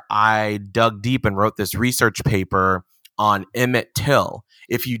where I dug deep and wrote this research paper on Emmett Till.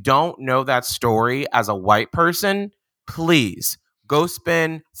 If you don't know that story as a white person, please go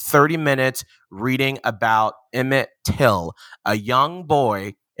spend 30 minutes reading about Emmett Till, a young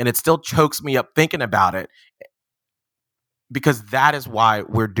boy, and it still chokes me up thinking about it because that is why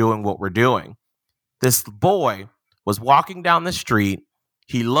we're doing what we're doing. This boy was walking down the street.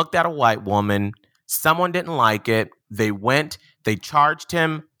 He looked at a white woman. Someone didn't like it. They charged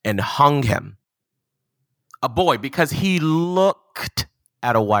him and hung him. A boy, because he looked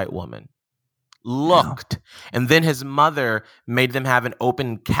at a white woman. Looked. And then his mother made them have an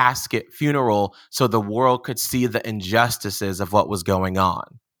open casket funeral so the world could see the injustices of what was going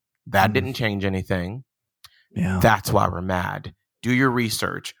on. That didn't change anything. Yeah. That's why we're mad. Do your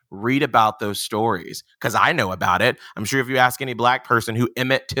research. Read about those stories, because I know about it. I'm sure if you ask any black person who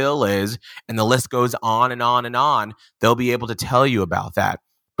Emmett Till is, and the list goes on and on and on, they'll be able to tell you about that.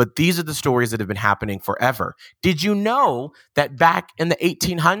 But these are the stories that have been happening forever. Did you know that back in the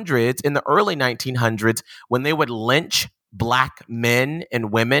 1800s, in the early 1900s, when they would lynch black men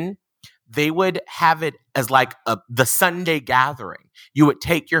and women, they would have it as like the Sunday gathering. You would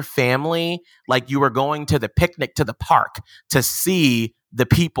take your family like you were going to the picnic to the park to see the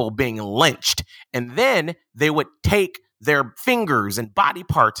people being lynched. And then they would take their fingers and body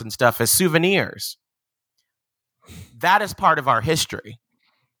parts and stuff as souvenirs. That is part of our history.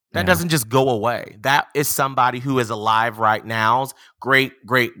 That doesn't just go away. That is somebody who is alive right now's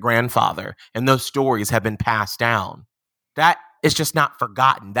great-great-grandfather. And those stories have been passed down. That is just not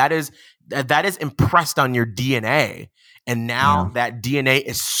forgotten. That is impressed on your DNA. And now that DNA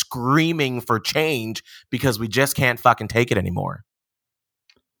is screaming for change because we just can't fucking take it anymore.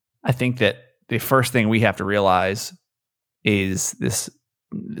 I think that the first thing we have to realize is this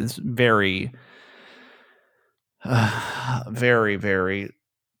very, very, very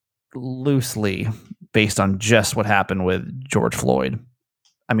loosely based on just what happened with George Floyd.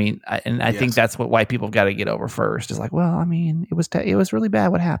 I mean, I think that's what white people have got to get over first. Is like, well, I mean, it was really bad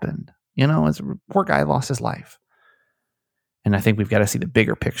what happened. You know, a poor guy lost his life. And I think we've got to see the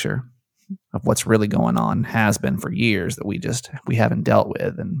bigger picture of what's really going on, has been for years, that we haven't dealt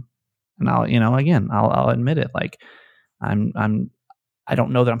with. And I'll admit it. Like, I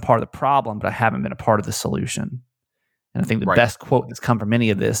don't know that I'm part of the problem, but I haven't been a part of the solution. And I think the best quote that's come from any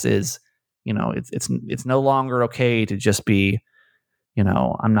of this is, you know, it's no longer okay to just be, you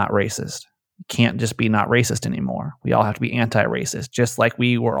know, I'm not racist. You can't just be not racist anymore. We all have to be anti-racist, just like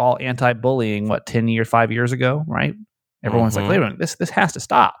we were all anti-bullying, 5 years ago, right? Everyone's like, wait a minute, this has to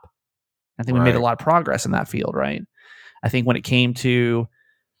stop. I think we made a lot of progress in that field, right? I think when it came to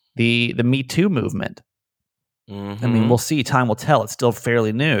the Me Too movement, I mean, we'll see. Time will tell. It's still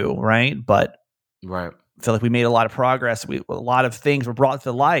fairly new, right? But I feel like we made a lot of progress. A lot of things were brought to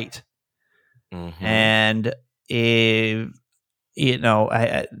the light, and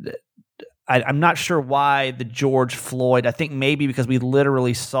I'm not sure why the George Floyd. I think maybe because we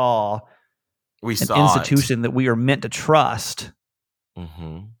literally saw an institution that we are meant to trust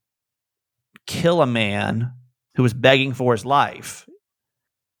kill a man who was begging for his life.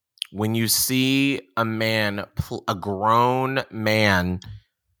 When you see a grown man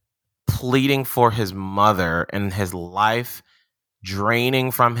pleading for his mother and his life draining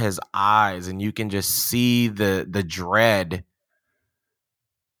from his eyes, and you can just see the dread,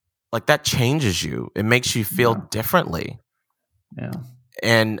 like, that changes you. It makes you feel differently. Yeah.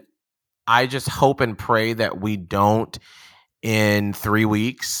 And I just hope and pray that we don't, in 3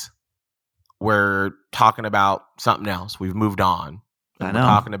 weeks, we're talking about something else. We've moved on. And we're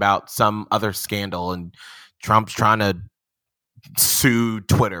talking about some other scandal, and Trump's trying to sue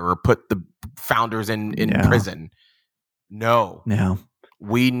Twitter or put the founders in prison. No.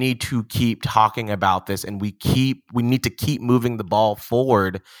 We need to keep talking about this, and we need to keep moving the ball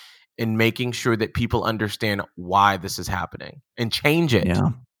forward and making sure that people understand why this is happening and change it. Yeah.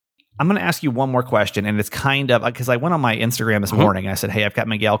 I'm going to ask you one more question, and it's kind of because I went on my Instagram this morning and I said, hey, I've got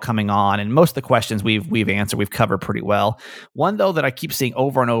Miguel coming on, and most of the questions we've answered, we've covered pretty well. One, though, that I keep seeing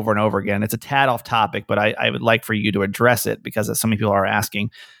over and over and over again, it's a tad off topic, but I would like for you to address it because so many people are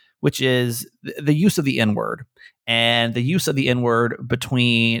asking, which is the use of the N-word and the use of the N-word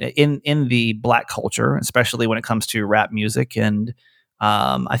in the Black culture, especially when it comes to rap music. And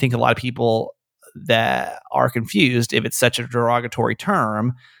I think a lot of people that are confused if it's such a derogatory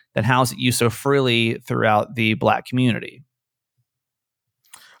term, then how is it used so freely throughout the Black community?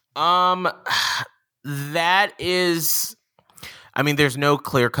 That is, I mean, there's no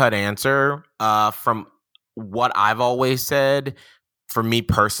clear-cut answer. From what I've always said, for me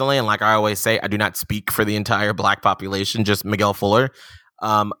personally, and like I always say, I do not speak for the entire Black population, just Miguel Fuller.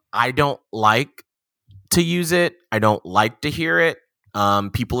 I don't like to use it. I don't like to hear it.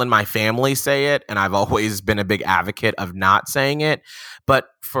 People in my family say it, and I've always been a big advocate of not saying it. But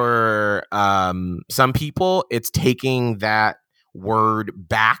for some people, it's taking that word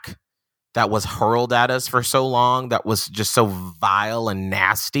back that was hurled at us for so long, that was just so vile and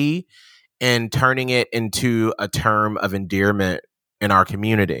nasty, and turning it into a term of endearment in our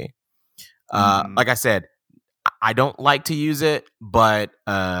community. Like I said, I don't like to use it, but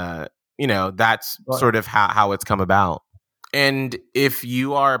that's sort of how it's come about. And if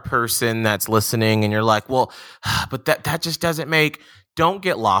you are a person that's listening and you're like, well, but that just doesn't don't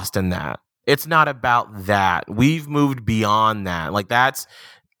get lost in that. It's not about that. We've moved beyond that. Like, that's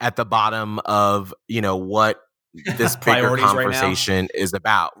at the bottom of, what this bigger conversation is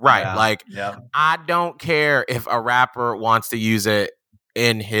about. Right. Yeah. Like, I don't care if a rapper wants to use it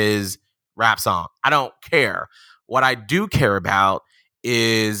in his rap song. I don't care. What I do care about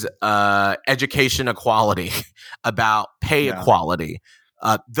is education equality, about pay equality,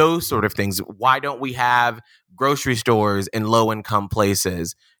 those sort of things. Why don't we have grocery stores in low-income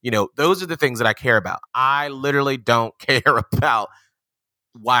places? Those are the things that I care about. I literally don't care about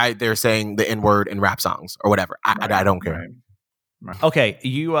why they're saying the N-word in rap songs or whatever. I don't care. Right. Okay,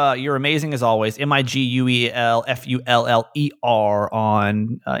 you're amazing as always. MIGUELFULLER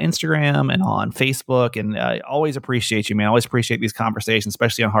on Instagram and on Facebook, and I always appreciate you, man. I always appreciate these conversations,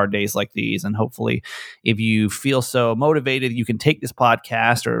 especially on hard days like these. And hopefully, if you feel so motivated, you can take this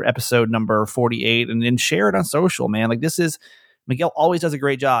podcast or episode number 48 and then share it on social, man. Like, Miguel always does a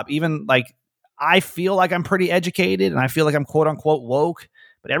great job. Even like, I feel like I'm pretty educated and I feel like I'm quote unquote woke.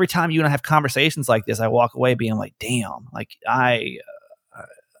 But every time you and I have conversations like this, I walk away being like, damn, like I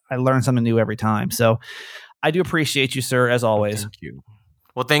learn something new every time. So I do appreciate you, sir, as always. Thank you.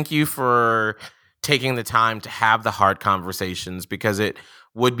 Well, thank you for taking the time to have the hard conversations, because it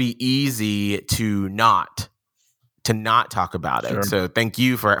would be easy to not talk about it. So thank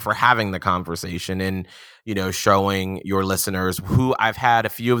you for having the conversation and, showing your listeners, who I've had a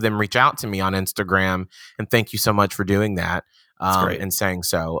few of them reach out to me on Instagram. And thank you so much for doing that. And saying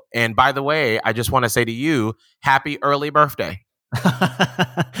so. And by the way, I just want to say to you, happy early birthday.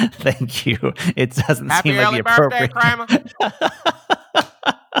 Thank you. It doesn't happy seem like the appropriate. Happy early birthday, Kramer.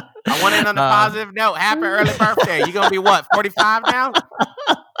 I want it on a positive note. Happy early birthday. You going to be what, 45 now?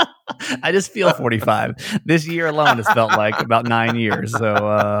 I just feel 45. This year alone has felt like about 9 years.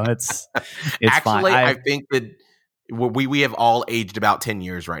 So it's actually fine. I think that we have all aged about 10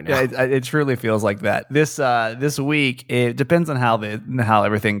 years right now. Yeah, it truly feels like that. This week, it depends on how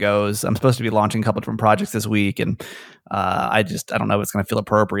everything goes. I'm supposed to be launching a couple different projects this week, and I don't know if it's going to feel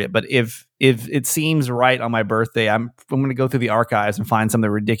appropriate. But if it seems right on my birthday, I'm going to go through the archives and find some of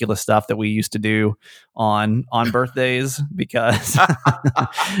the ridiculous stuff that we used to do on birthdays, because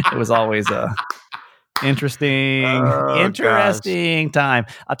it was always a interesting time.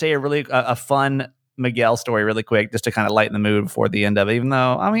 I'll tell you a fun Miguel story really quick, just to kind of lighten the mood before the end of it. Even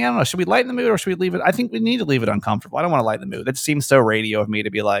though, I don't know, should we lighten the mood or should we leave it? I think we need to leave it uncomfortable. I don't want to lighten the mood. That seems so radio of me to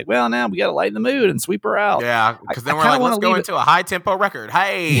be like, well, now we got to lighten the mood and sweep her out. Yeah, because then we're like, let's go into a high tempo record.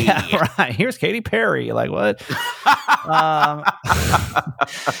 Hey, yeah, right. Here's Katy Perry. Like, what?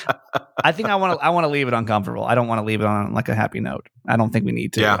 I think I want to leave it uncomfortable. I don't want to leave it on like a happy note. I don't think we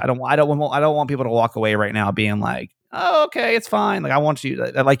need to. Yeah. I don't want people to walk away right now being like, oh, okay, it's fine. Like, I want you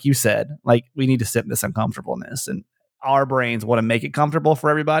to, like you said, like, we need to sit in this uncomfortableness, and our brains want to make it comfortable for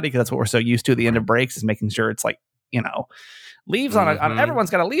everybody, because that's what we're so used to at the end of breaks, is making sure it's like, leaves on everyone's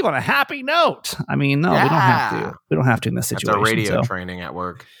got to leave on a happy note. I mean, no, we don't have to. We don't have to in this situation. That's our radio training at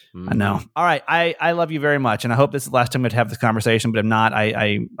work. I know. All right. I love you very much. And I hope this is the last time we'd have this conversation, but if not,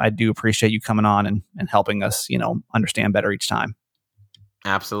 I do appreciate you coming on and helping us, understand better each time.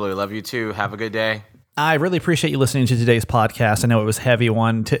 Absolutely. Love you too. Have a good day. I really appreciate you listening to today's podcast. I know it was a heavy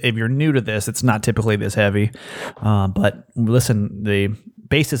one. If you're new to this, it's not typically this heavy. But listen, the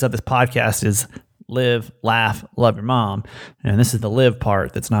basis of this podcast is live, laugh, love your mom. And this is the live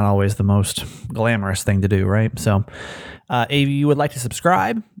part that's not always the most glamorous thing to do, right? So if you would like to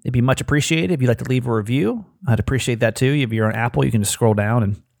subscribe, it'd be much appreciated. If you'd like to leave a review, I'd appreciate that too. If you're on Apple, you can just scroll down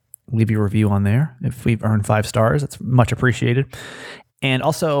and leave your review on there. If we've earned 5 stars, that's much appreciated. And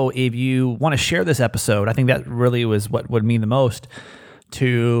also, if you want to share this episode, I think that really was what would mean the most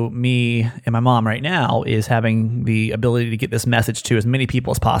to me and my mom right now, is having the ability to get this message to as many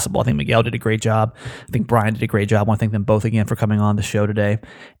people as possible. I think Miguel did a great job. I think Brian did a great job. I want to thank them both again for coming on the show today.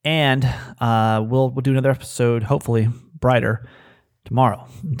 And we'll do another episode, hopefully brighter, tomorrow.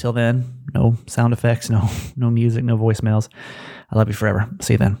 Until then, no sound effects, no music, no voicemails. I love you forever.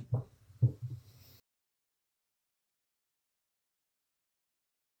 See you then.